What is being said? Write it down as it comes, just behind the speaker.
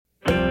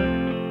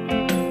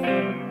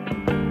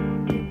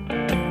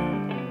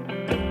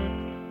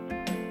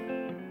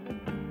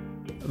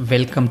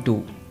Welcome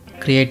to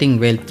Creating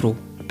Wealth Through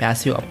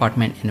Passive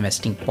Apartment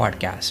Investing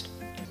podcast.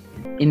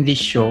 In this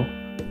show,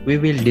 we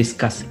will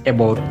discuss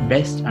about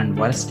best and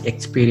worst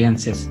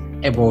experiences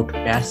about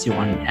passive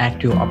and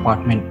active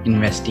apartment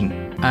investing.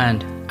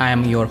 And I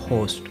am your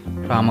host,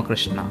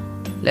 Ramakrishna.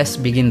 Let's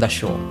begin the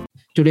show.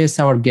 Today's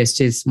our guest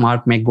is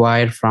Mark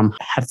McGuire from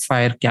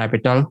Hearthfire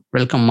Capital.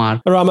 Welcome, Mark.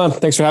 Hey, Rama.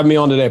 Thanks for having me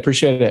on today.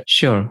 Appreciate it.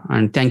 Sure.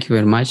 And thank you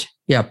very much.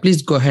 Yeah,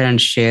 please go ahead and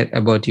share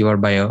about your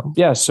bio.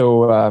 Yeah.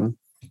 So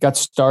got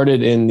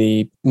started in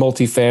the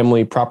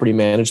multifamily property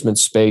management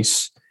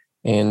space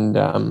and,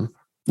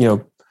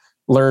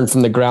 learned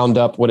from the ground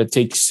up what it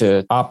takes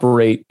to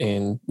operate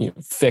and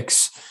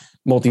fix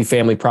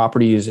multifamily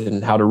properties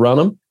and how to run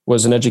them.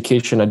 Was an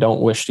education I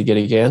don't wish to get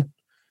again,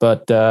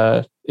 but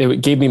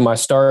it gave me my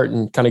start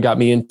and kind of got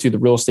me into the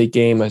real estate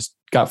game. I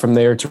got from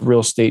there to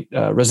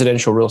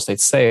residential real estate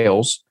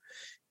sales.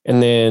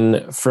 And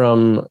then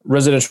from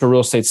residential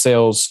real estate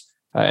sales,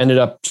 I ended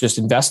up just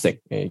investing.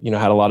 We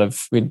had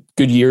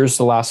good years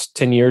the last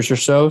 10 years or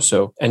so.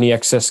 So any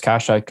excess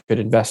cash I could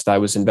invest, I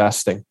was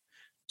investing.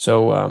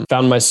 So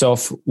found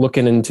myself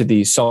looking into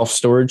the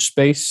self-storage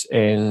space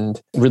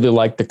and really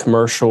liked the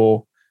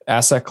commercial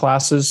asset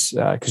classes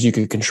because you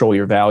could control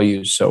your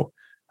values. So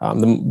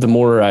the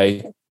more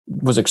I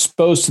was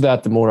exposed to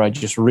that, the more I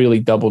just really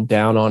doubled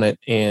down on it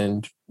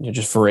and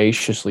just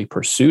voraciously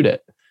pursued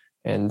it.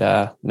 And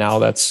now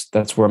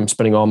that's where I'm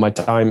spending all my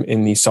time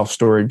in the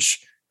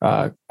self-storage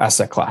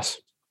asset class.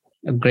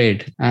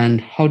 Great.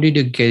 And how did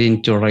you get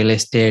into real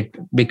estate?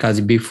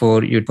 Because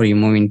before you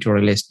move into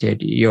real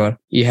estate, you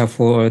have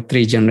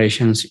 3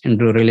 generations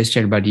into real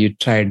estate, but you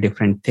tried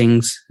different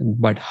things.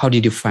 But how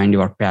did you find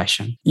your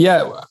passion?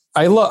 Yeah,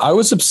 I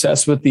was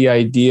obsessed with the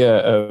idea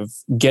of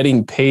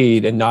getting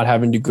paid and not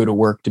having to go to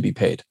work to be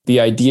paid. The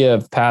idea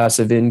of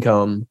passive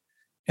income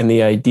and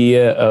the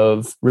idea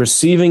of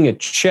receiving a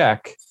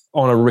check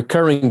on a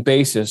recurring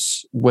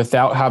basis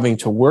without having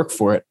to work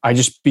for it. I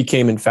just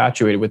became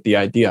infatuated with the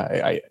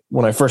idea.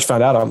 When I first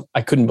found out,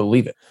 I couldn't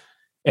believe it.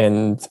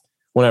 And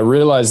when I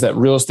realized that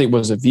real estate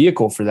was a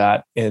vehicle for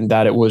that, and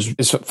that it was,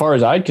 as far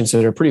as I'd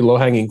consider, a pretty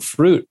low-hanging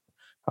fruit,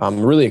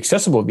 really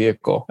accessible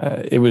vehicle,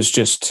 it was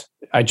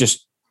I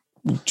just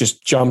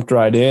jumped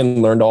right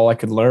in, learned all I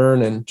could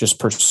learn, and just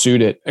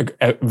pursued it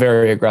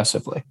very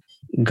aggressively.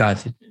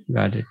 Got it.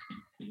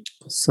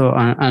 So,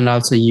 and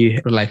also you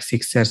have like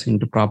 6 years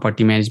into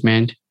property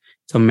management.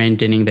 So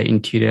maintaining the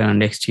interior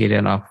and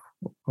exterior of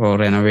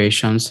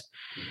renovations.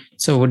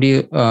 So would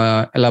you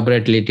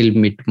elaborate a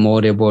little bit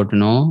more about,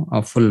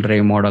 full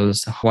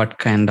remodels, what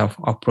kind of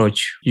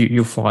approach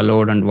you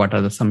followed and what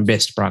are some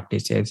best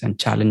practices and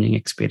challenging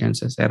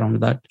experiences around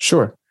that?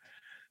 Sure.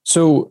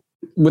 So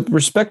with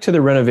respect to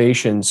the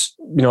renovations,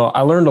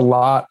 I learned a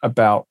lot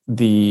about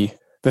the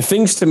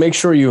things to make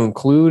sure you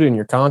include in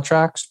your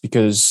contracts,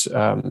 because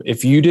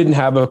if you didn't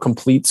have a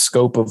complete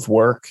scope of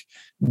work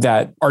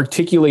that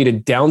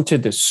articulated down to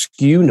the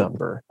SKU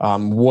number,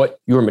 what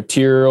your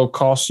material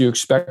costs you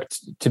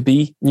expect to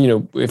be,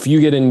 if you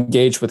get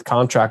engaged with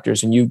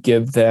contractors and you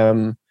give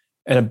them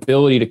an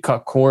ability to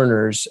cut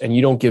corners and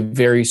you don't give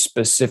very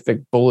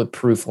specific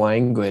bulletproof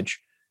language,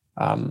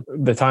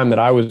 the time that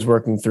I was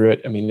working through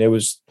it, it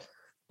was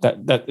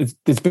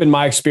it's been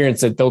my experience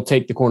that they'll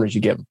take the corners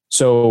you give them.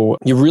 So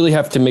you really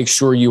have to make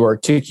sure you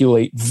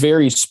articulate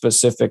very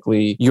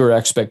specifically your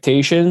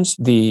expectations,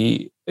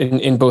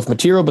 in both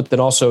material, but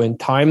then also in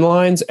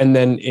timelines and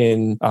then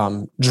in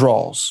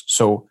draws.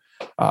 So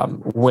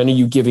when are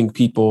you giving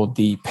people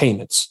the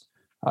payments?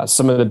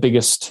 Some of the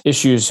biggest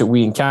issues that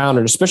we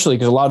encountered, especially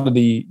because a lot of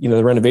the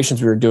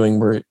renovations we were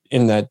doing were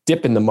in that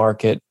dip in the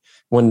market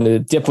when the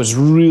dip was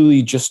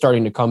really just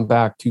starting to come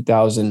back,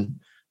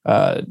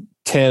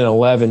 2010,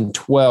 11,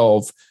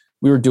 12,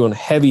 we were doing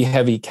heavy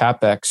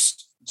CapEx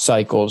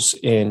cycles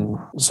in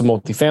some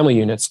multifamily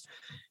units.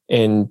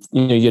 And,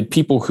 you had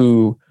people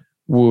who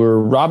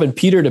were robbing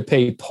Peter to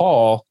pay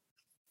Paul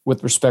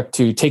with respect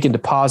to taking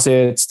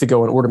deposits to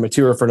go and order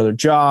material for another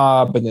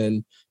job. And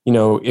then,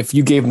 if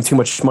you gave them too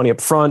much money up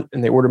front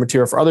and they order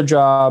material for other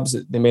jobs,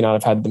 they may not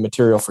have had the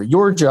material for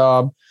your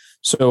job.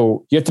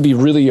 So you have to be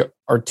really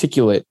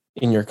articulate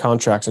in your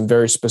contracts and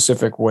very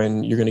specific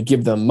when you're going to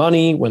give them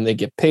money, when they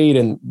get paid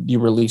and you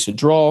release a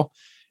draw.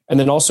 And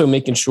then also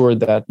making sure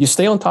that you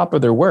stay on top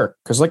of their work.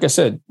 Because like I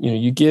said,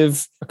 you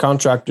give a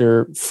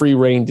contractor free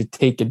rein to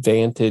take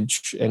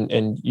advantage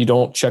and you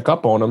don't check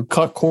up on them,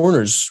 cut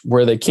corners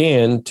where they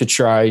can to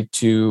try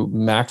to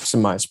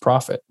maximize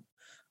profit.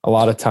 A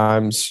lot of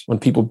times when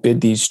people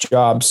bid these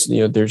jobs,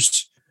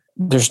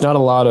 there's not a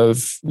lot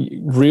of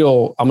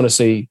real, I'm going to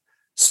say,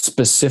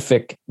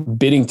 specific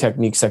bidding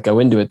techniques that go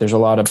into it. There's a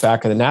lot of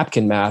back of the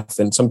napkin math.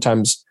 And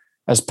sometimes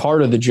as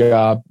part of the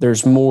job,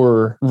 there's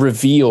more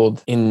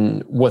revealed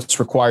in what's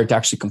required to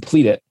actually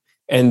complete it.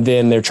 And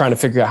then they're trying to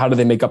figure out how do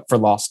they make up for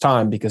lost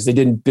time because they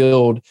didn't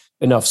build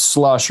enough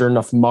slush or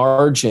enough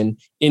margin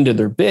into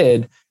their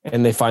bid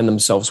and they find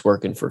themselves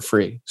working for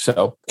free.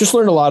 So just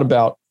learned a lot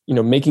about,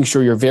 making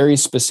sure you're very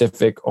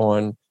specific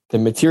on the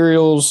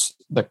materials,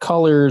 the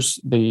colors,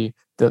 the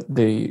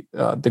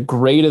the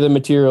grade of the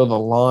material, the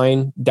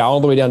line, down all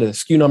the way down to the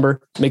SKU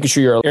number, making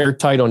sure you're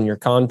airtight on your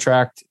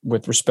contract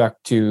with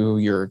respect to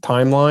your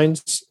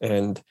timelines.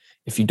 And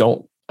if you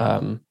don't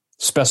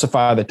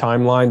specify the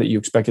timeline that you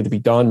expect it to be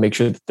done, make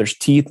sure that there's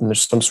teeth and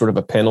there's some sort of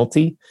a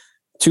penalty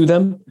to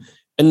them.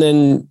 And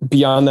then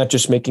beyond that,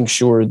 just making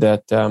sure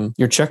that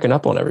you're checking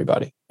up on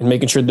everybody and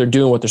making sure they're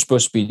doing what they're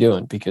supposed to be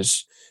doing,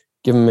 because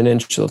give them an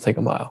inch, they'll take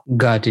a mile.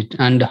 Got it.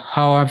 And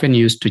how often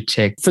you used to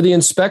check? For the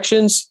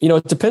inspections,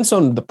 it depends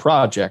on the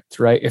project,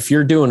 right? If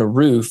you're doing a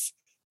roof,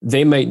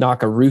 they might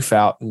knock a roof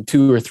out in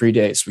 2 or 3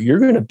 days. So you're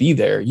going to be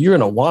there. You're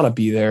going to want to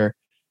be there,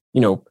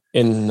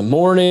 in the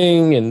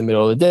morning, in the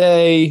middle of the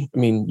day. I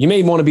mean, you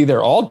may want to be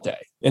there all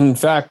day. And in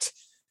fact,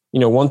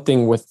 one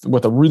thing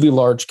with a really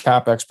large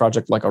CapEx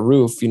project like a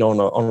roof, on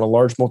a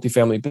large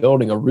multifamily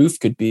building, a roof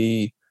could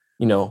be,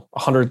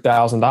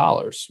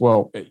 $100,000.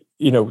 Well,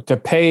 to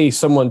pay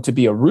someone to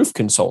be a roof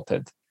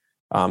consultant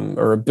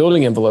or a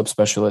building envelope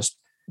specialist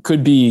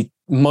could be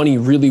money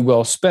really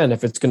well spent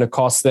if it's going to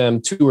cost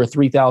them $2,000 or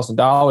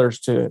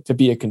 $3,000 to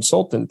be a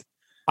consultant.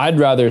 I'd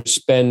rather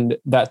spend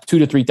that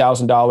 $2,000 to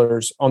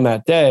 $3,000 on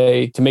that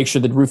day to make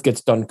sure the roof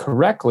gets done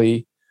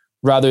correctly,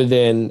 rather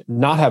than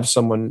not have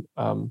someone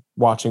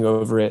watching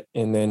over it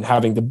and then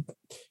having to,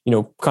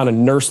 kind of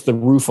nurse the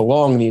roof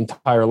along the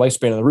entire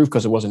lifespan of the roof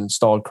because it wasn't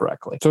installed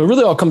correctly. So it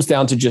really all comes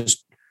down to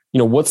just,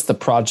 what's the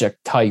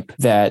project type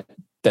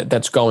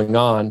that's going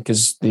on,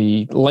 because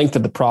the length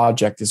of the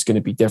project is going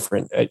to be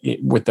different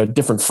with a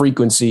different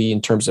frequency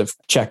in terms of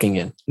checking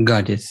in.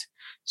 Got it.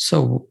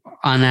 So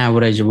on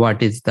average,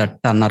 what is the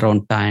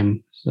turnaround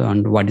time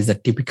and what is the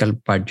typical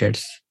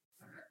budgets?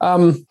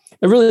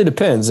 It really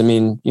depends. I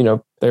mean,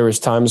 there was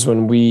times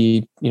when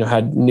we,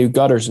 had new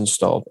gutters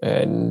installed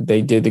and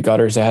they did the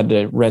gutters. They had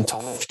to rent a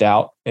lift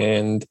out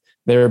and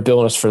they were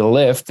billing us for the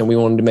lift. And we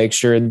wanted to make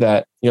sure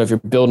that, if you're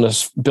billing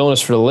us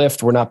for the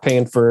lift, we're not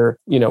paying for,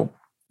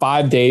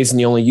 5 days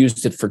and you only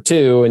used it for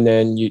 2. And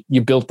then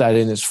you built that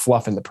in as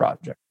fluff in the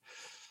project.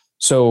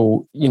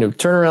 So,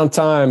 turnaround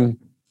time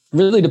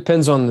really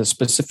depends on the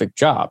specific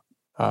job.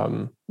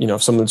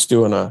 If someone's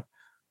doing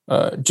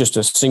just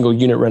a single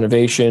unit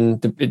renovation,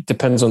 it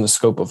depends on the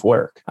scope of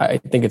work. I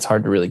think it's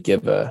hard to really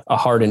give a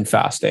hard and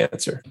fast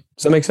answer.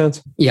 Does that make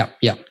sense? Yeah,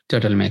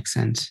 totally makes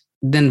sense.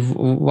 Then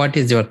what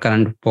is your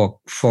current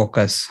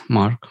focus,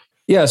 Mark?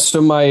 Yeah,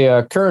 so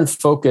my current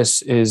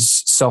focus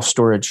is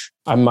self-storage.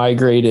 I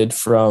migrated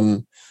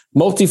from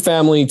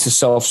multifamily to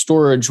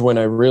self-storage when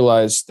I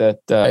realized that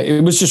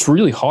it was just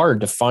really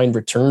hard to find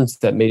returns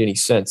that made any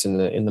sense in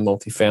the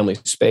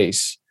multifamily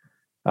space.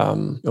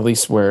 At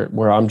least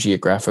where I'm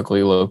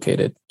geographically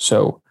located.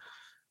 So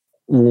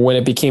when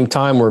it became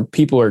time where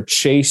people are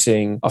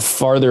chasing a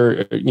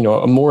farther,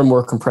 a more and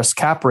more compressed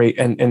cap rate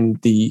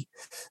and the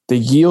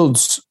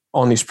yields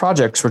on these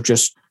projects were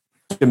just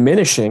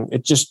diminishing,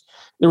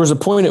 there was a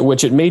point at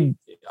which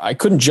I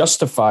couldn't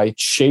justify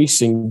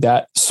chasing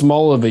that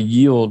small of a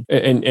yield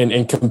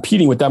and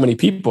competing with that many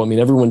people. I mean,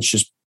 everyone's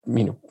just,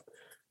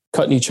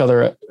 cutting each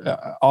other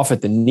off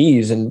at the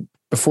knees, and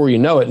before you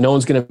know it, no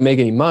one's going to make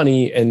any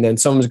money. And then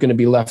someone's going to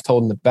be left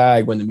holding the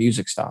bag when the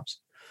music stops.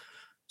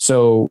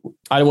 So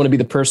I didn't want to be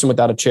the person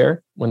without a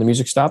chair when the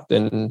music stopped,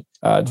 and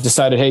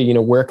decided, hey,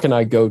 where can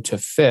I go to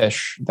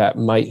fish that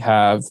might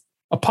have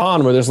a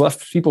pond where there's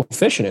less people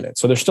fishing in it?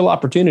 So there's still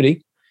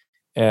opportunity,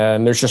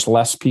 and there's just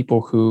less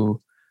people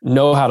who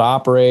know how to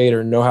operate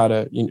or know how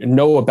to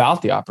know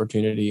about the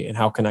opportunity, and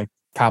how can I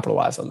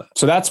capitalize on that?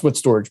 So that's what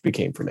storage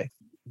became for me.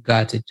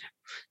 Got it.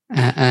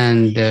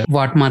 And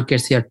what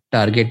markets you're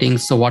targeting?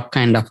 So what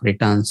kind of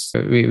returns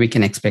we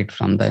can expect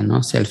from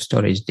the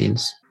self-storage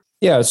deals?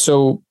 Yeah.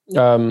 So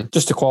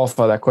just to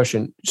qualify that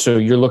question, so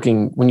you're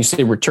looking, when you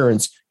say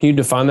returns, can you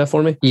define that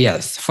for me?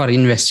 Yes, for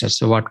investors.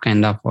 So what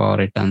kind of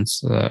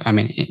returns,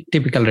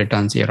 typical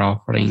returns you're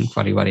offering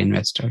for your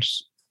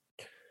investors?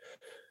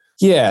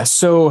 Yeah.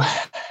 So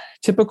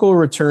typical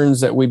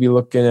returns that we'd be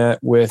looking at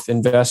with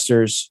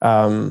investors,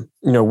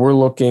 we're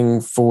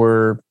looking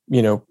for,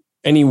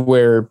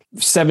 anywhere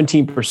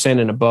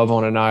 17% and above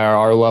on an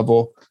IRR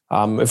level.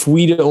 If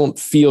we don't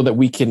feel that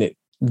we can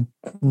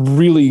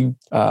really,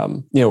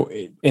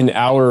 in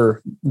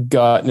our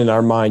gut and in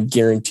our mind,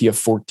 guarantee a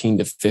 14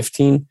 to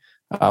 15,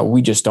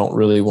 we just don't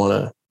really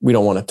we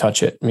don't want to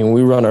touch it. I mean,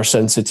 we run our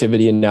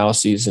sensitivity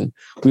analyses and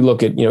we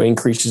look at,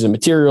 increases in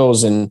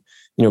materials and,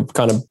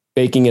 kind of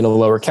baking in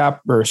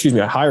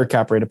a higher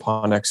cap rate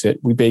upon exit.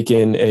 We bake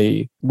in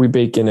a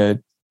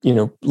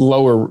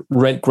lower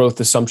rent growth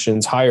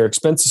assumptions, higher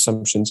expense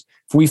assumptions.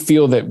 If we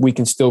feel that we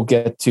can still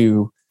get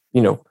to,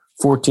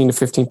 14 to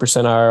 15%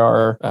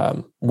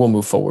 IRR, we'll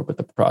move forward with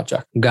the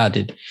project. Got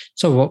it.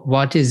 So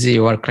what is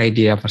your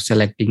criteria for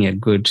selecting a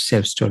good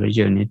self-storage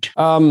unit?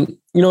 So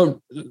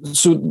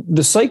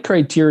the site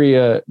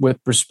criteria with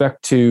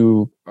respect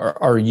to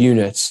our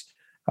units,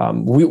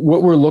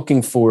 what we're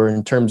looking for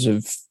in terms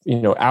of,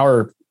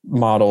 our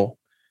model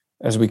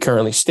as we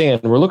currently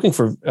stand, we're looking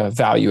for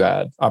value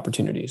add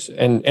opportunities,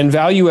 and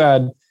value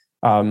add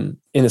in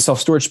the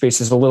self-storage space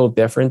is a little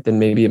different than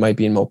maybe it might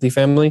be in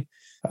multifamily.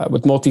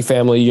 With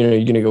multifamily, you're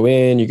going to go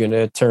in, you're going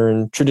to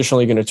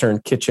turn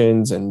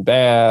kitchens and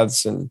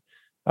baths, and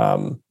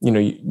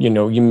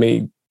you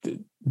may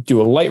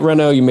do a light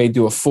reno, you may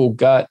do a full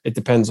gut. It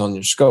depends on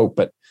your scope.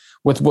 But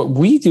with what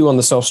we do on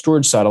the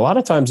self-storage side, a lot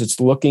of times it's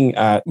looking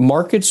at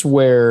markets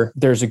where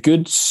there's a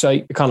good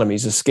site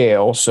economies of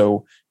scale.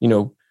 So,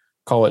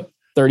 call it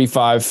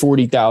 35,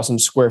 40,000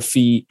 square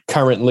feet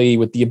currently,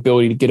 with the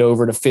ability to get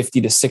over to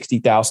 50 to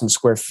 60,000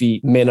 square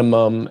feet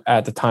minimum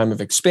at the time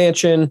of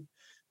expansion.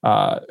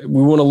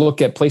 We want to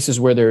look at places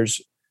where there's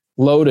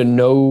low to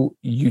no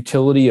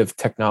utility of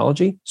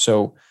technology.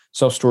 So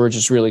self-storage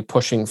is really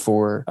pushing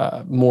for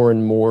more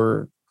and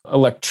more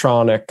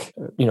electronic,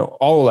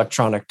 all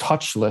electronic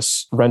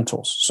touchless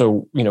rentals.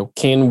 So,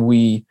 can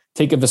we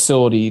take a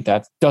facility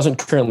that doesn't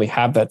currently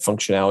have that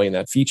functionality and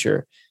that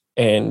feature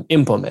and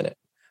implement it?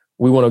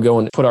 We want to go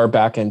and put our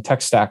back-end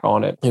tech stack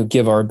on it,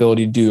 give our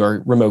ability to do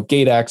our remote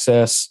gate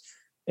access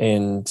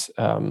and,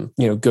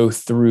 go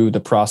through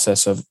the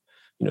process of,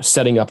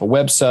 setting up a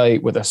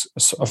website with a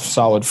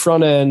solid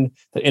front end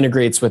that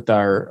integrates with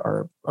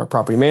our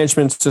property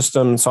management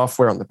system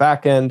software on the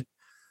back end.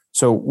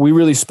 So we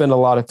really spend a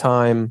lot of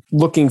time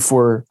looking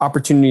for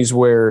opportunities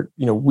where,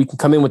 we can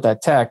come in with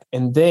that tech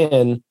and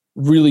then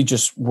really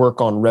just work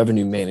on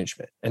revenue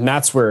management. And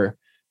that's where,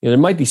 there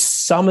might be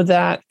some of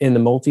that in the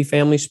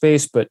multifamily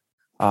space, but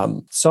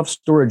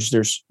self-storage,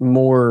 there's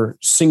more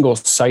single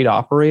site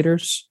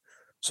operators.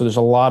 So there's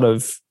a lot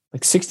of,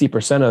 like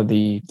 60% of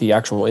the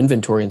actual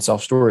inventory in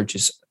self-storage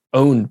is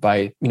owned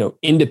by,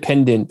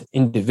 independent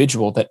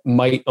individual that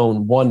might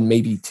own one,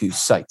 maybe two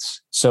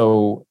sites.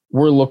 So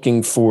we're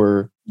looking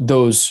for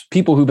those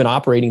people who've been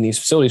operating these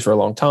facilities for a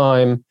long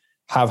time,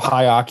 have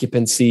high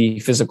occupancy,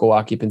 physical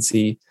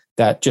occupancy,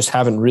 that just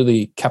haven't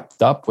really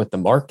kept up with the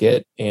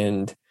market.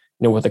 And,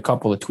 with a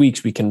couple of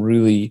tweaks, we can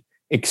really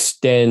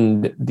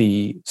extend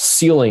the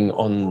ceiling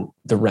on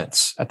the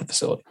rents at the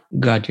facility.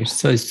 Got it.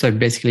 So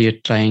basically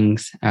you're trying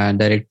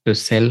direct to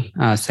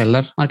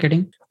seller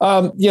marketing?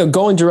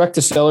 Going direct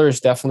to seller is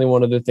definitely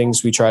one of the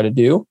things we try to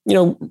do.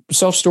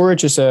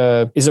 Self-storage is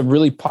a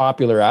really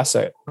popular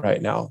asset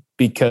right now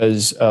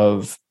because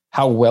of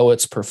how well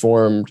it's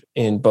performed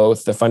in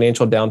both the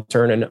financial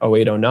downturn in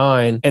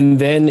 08-09 and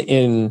then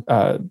in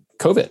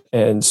COVID.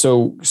 And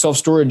so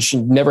self-storage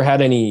never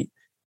had any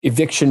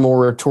eviction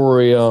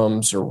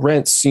moratoriums or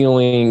rent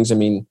ceilings. I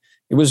mean,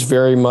 it was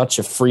very much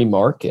a free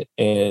market,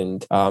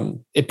 and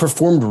it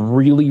performed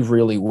really,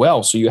 really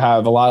well. So you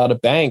have a lot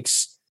of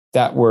banks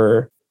that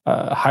were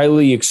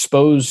highly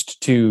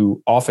exposed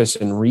to office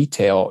and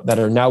retail that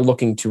are now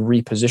looking to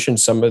reposition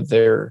some of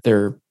their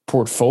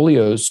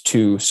portfolios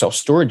to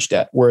self-storage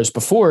debt. Whereas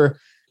before,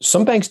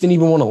 some banks didn't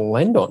even want to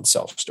lend on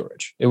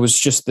self-storage. It was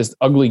just this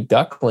ugly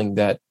duckling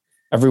that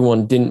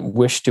everyone didn't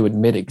wish to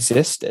admit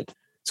existed.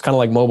 It's kind of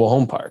like mobile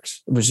home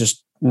parks. It was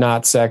just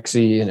not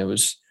sexy. And it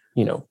was,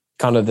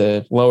 kind of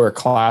the lower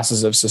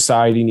classes of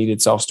society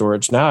needed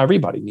self-storage. Now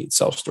everybody needs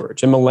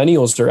self-storage. And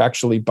millennials are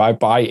actually by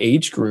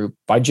age group,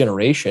 by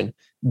generation,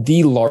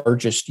 the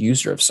largest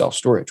user of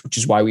self-storage, which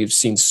is why we've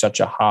seen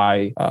such a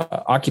high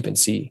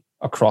occupancy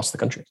across the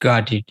country.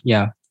 Got it.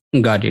 Yeah,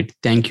 got it.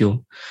 Thank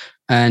you.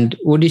 And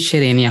would you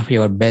share any of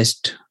your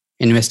best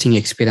investing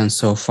experience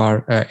so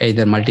far,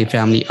 either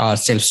multifamily or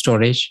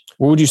self-storage?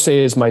 What would you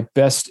say is my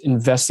best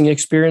investing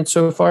experience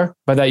so far?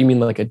 By that, you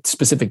mean like a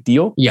specific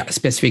deal? Yeah,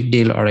 specific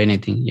deal or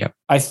anything. Yeah.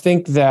 I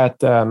think that,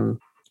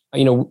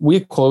 we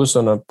closed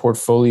on a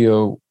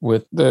portfolio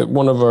with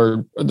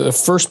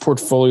the first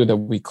portfolio that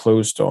we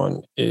closed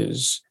on I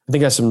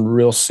think has some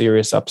real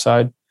serious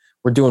upside.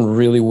 We're doing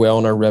really well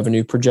in our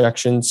revenue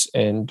projections,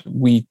 and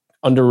we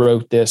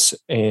underwrote this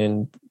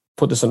and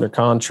put this under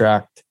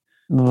contract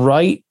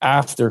right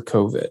after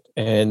COVID.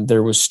 And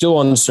there was still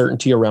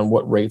uncertainty around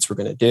what rates were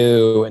going to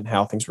do and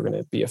how things were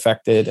going to be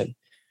affected.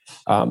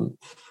 And,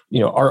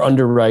 our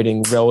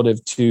underwriting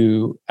relative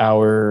to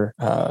our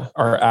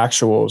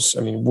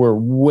actuals, we're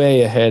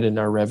way ahead in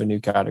our revenue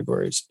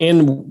categories.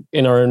 And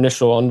in our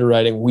initial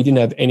underwriting, we didn't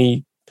have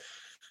any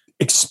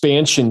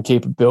expansion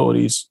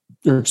capabilities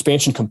or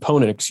expansion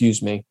component,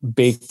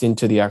 baked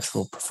into the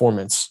actual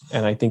performance.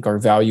 And I think our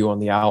value on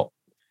the out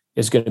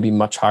is going to be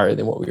much higher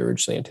than what we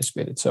originally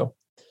anticipated. So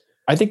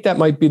I think that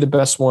might be the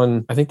best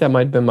one. I think that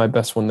might have been my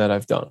best one that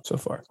I've done so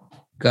far.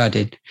 Got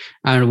it.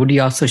 And would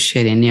you also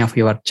share any of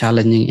your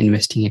challenging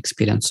investing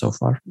experience so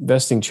far?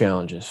 Investing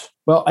challenges.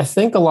 Well, I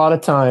think a lot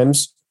of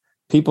times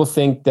people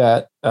think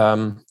that,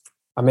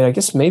 I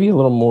guess maybe a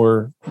little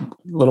more,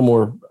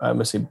 I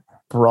must say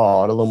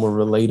broad, a little more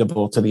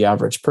relatable to the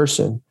average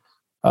person.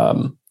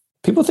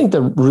 People think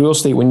that real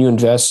estate, when you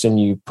invest and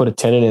you put a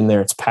tenant in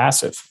there, it's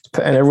passive.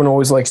 And everyone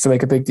always likes to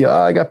make a big deal.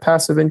 I got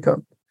passive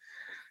income.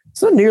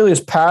 It's not nearly as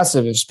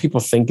passive as people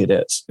think it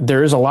is.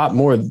 There is a lot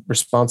more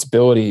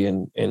responsibility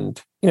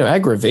and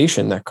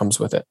aggravation that comes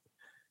with it.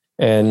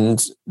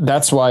 And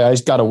that's why I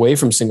got away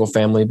from single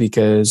family,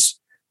 because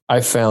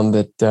I found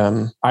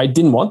that I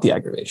didn't want the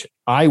aggravation.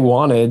 I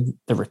wanted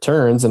the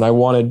returns, and I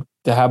wanted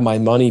to have my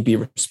money be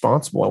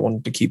responsible. I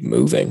wanted to keep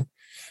moving.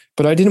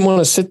 But I didn't want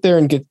to sit there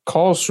and get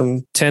calls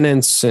from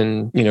tenants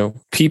and,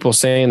 people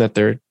saying that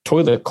their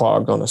toilet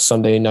clogged on a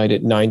Sunday night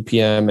at 9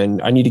 p.m.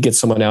 and I need to get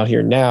someone out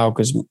here now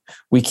because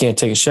we can't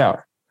take a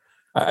shower.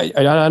 I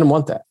didn't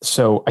want that.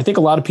 So I think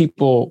a lot of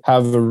people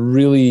have a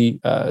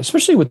really,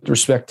 especially with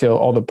respect to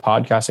all the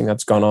podcasting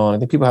that's gone on, I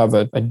think people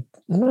have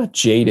not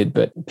jaded,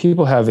 but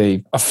people have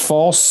a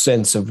false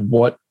sense of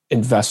what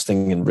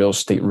investing in real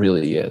estate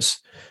really is.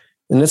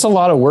 And it's a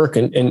lot of work.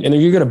 And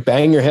you're going to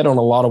bang your head on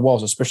a lot of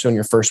walls, especially on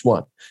your first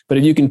one. But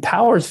if you can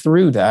power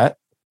through that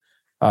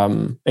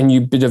and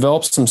you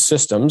develop some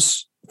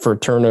systems for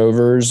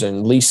turnovers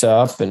and lease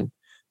up and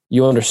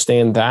you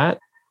understand that,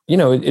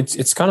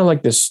 it's kind of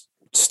like this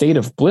state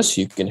of bliss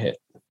you can hit.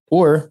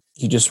 Or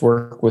you just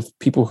work with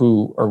people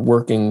who are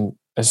working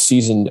as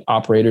seasoned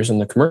operators on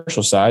the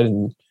commercial side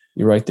and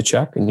you write the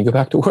check and you go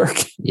back to work.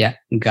 Yeah,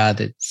 got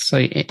it. So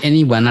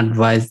any one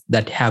advice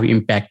that have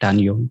impact on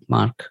you,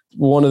 Mark?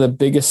 One of the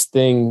biggest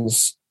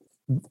things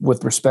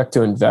with respect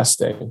to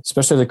investing,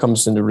 especially when it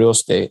comes into real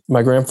estate,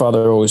 my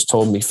grandfather always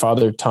told me,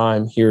 Father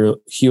Time here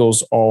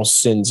heals all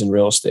sins in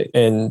real estate.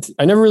 And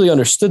I never really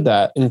understood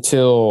that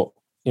until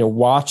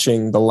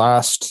watching the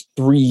last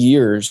 3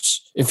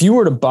 years. If you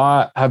were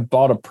to have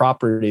bought a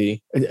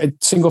property, a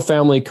single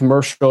family,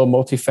 commercial,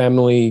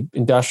 multifamily,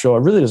 industrial, it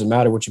really doesn't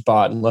matter what you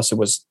bought unless it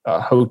was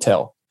a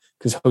hotel,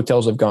 because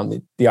hotels have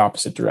gone the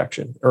opposite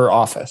direction, or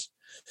office.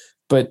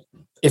 But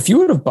if you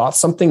would have bought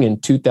something in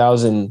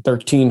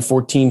 2013,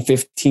 14,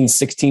 15,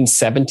 16,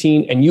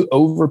 17, and you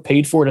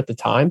overpaid for it at the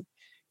time,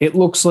 it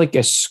looks like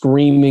a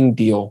screaming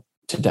deal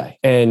today.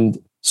 And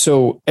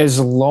so as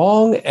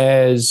long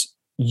as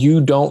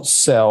you don't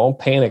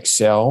panic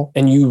sell,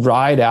 and you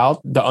ride out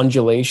the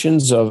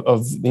undulations of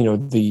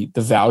the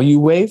value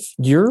wave,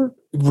 your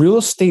real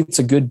estate's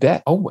a good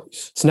bet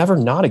always. It's never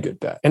not a good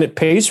bet. And it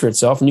pays for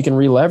itself, and you can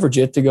re-leverage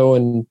it to go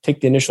and take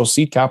the initial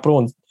seed capital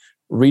and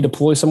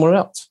redeploy somewhere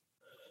else.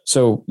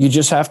 So you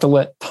just have to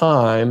let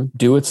time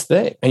do its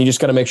thing. And you just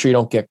got to make sure you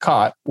don't get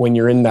caught when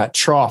you're in that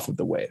trough of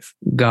the wave.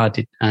 Got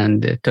it.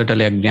 And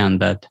totally agree on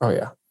that. Oh,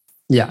 yeah.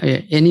 Yeah.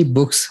 Any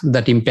books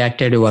that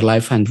impacted your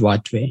life and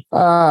what way?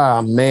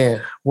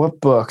 Man, what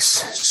books?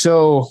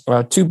 So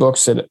 2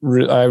 books that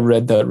I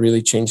read that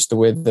really changed the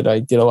way that I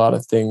did a lot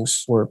of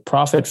things were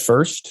Profit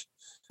First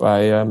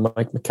by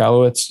Mike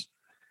Michalowicz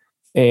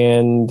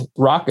and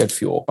Rocket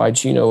Fuel by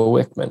Gino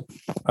Wickman.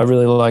 I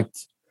really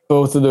liked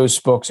both of those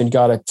books and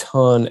got a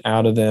ton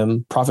out of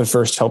them. Profit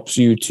First helps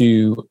you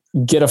to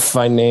get a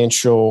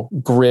financial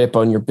grip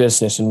on your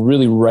business and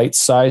really right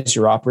size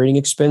your operating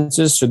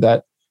expenses so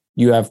that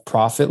you have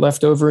profit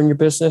left over in your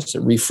business.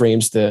 It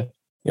reframes the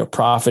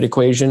profit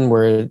equation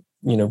where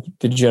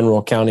the general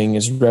accounting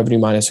is revenue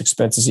minus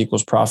expenses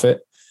equals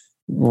profit,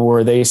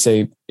 where they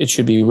say it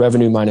should be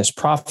revenue minus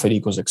profit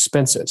equals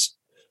expenses.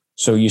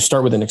 So you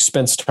start with an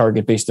expense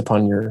target based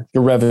upon your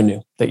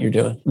revenue that you're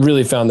doing.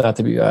 Really found that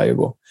to be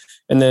valuable.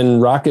 And then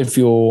Rocket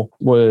Fuel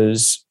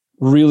was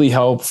really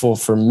helpful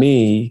for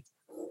me.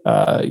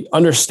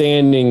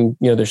 Understanding,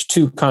 there's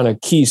 2 kind of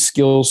key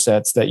skill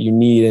sets that you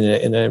need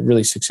in a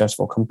really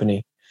successful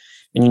company.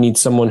 And you need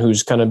someone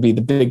who's kind of be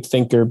the big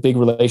thinker, big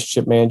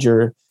relationship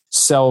manager,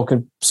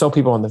 can sell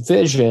people on the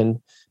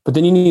vision. But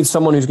then you need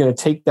someone who's going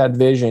to take that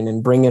vision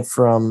and bring it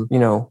from,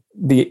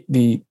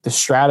 the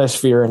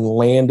stratosphere and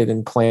land it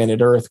in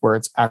planet Earth where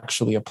it's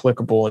actually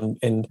applicable.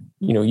 And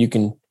you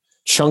can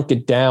chunk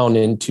it down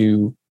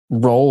into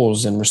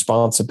roles and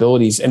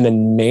responsibilities and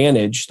then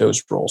manage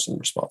those roles and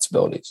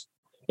responsibilities.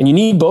 And you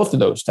need both of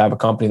those to have a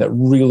company that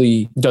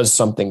really does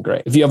something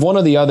great. If you have one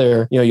or the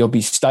other, you'll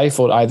be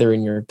stifled either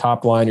in your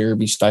top line or you'll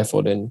be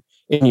stifled in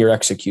your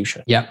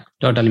execution. Yeah,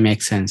 totally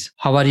makes sense.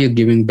 How are you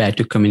giving back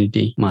to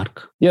community,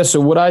 Mark? Yeah,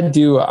 so what I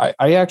do,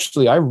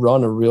 I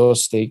run a real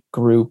estate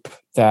group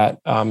that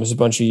is a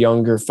bunch of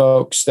younger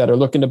folks that are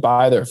looking to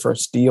buy their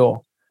first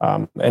deal.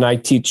 And I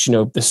teach,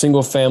 the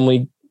single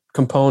family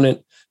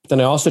component, but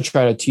then I also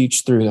try to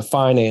teach through the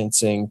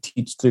financing,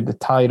 teach through the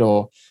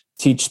title,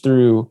 teach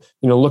through,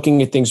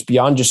 looking at things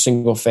beyond just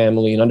single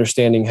family and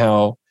understanding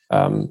how,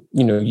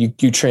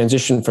 you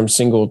transition from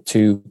single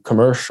to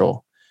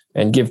commercial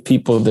and give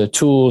people the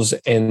tools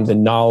and the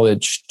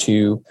knowledge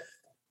to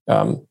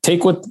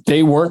take what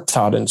they weren't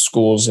taught in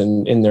schools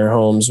and in their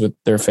homes with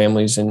their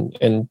families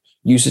and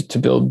use it to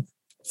build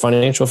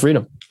financial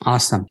freedom.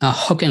 Awesome.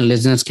 How can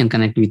listeners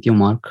connect with you,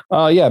 Mark?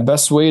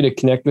 Best way to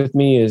connect with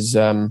me is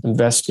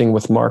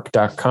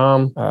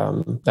investingwithmark.com.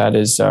 That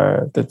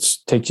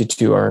takes you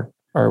to our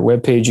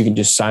webpage. You can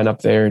just sign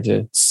up there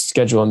to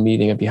schedule a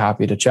meeting. I'd be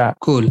happy to chat.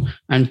 Cool.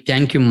 And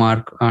thank you,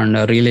 Mark. And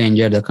I really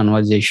enjoyed the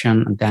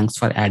conversation. And thanks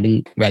for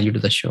adding value to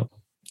the show.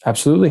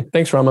 Absolutely.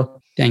 Thanks, Rama.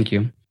 Thank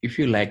you. If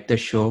you like the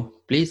show,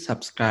 please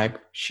subscribe,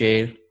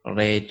 share,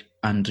 rate,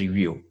 and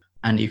review.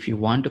 And if you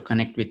want to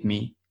connect with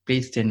me,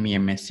 please send me a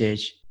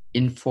message,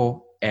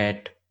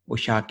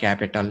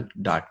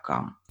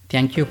 info@ushacapital.com.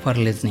 Thank you for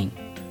listening.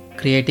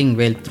 Creating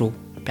Wealth Through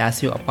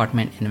Passive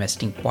Apartment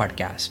Investing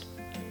Podcast.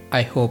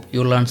 I hope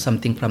you learned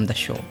something from the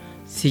show.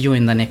 See you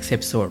in the next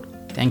episode.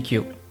 Thank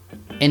you.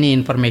 Any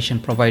information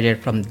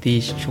provided from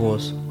these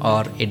shows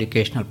are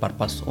educational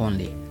purpose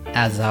only.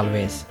 As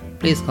always,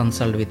 please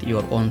consult with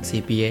your own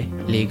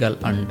CPA, legal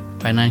and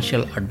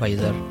financial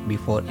advisor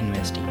before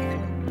investing.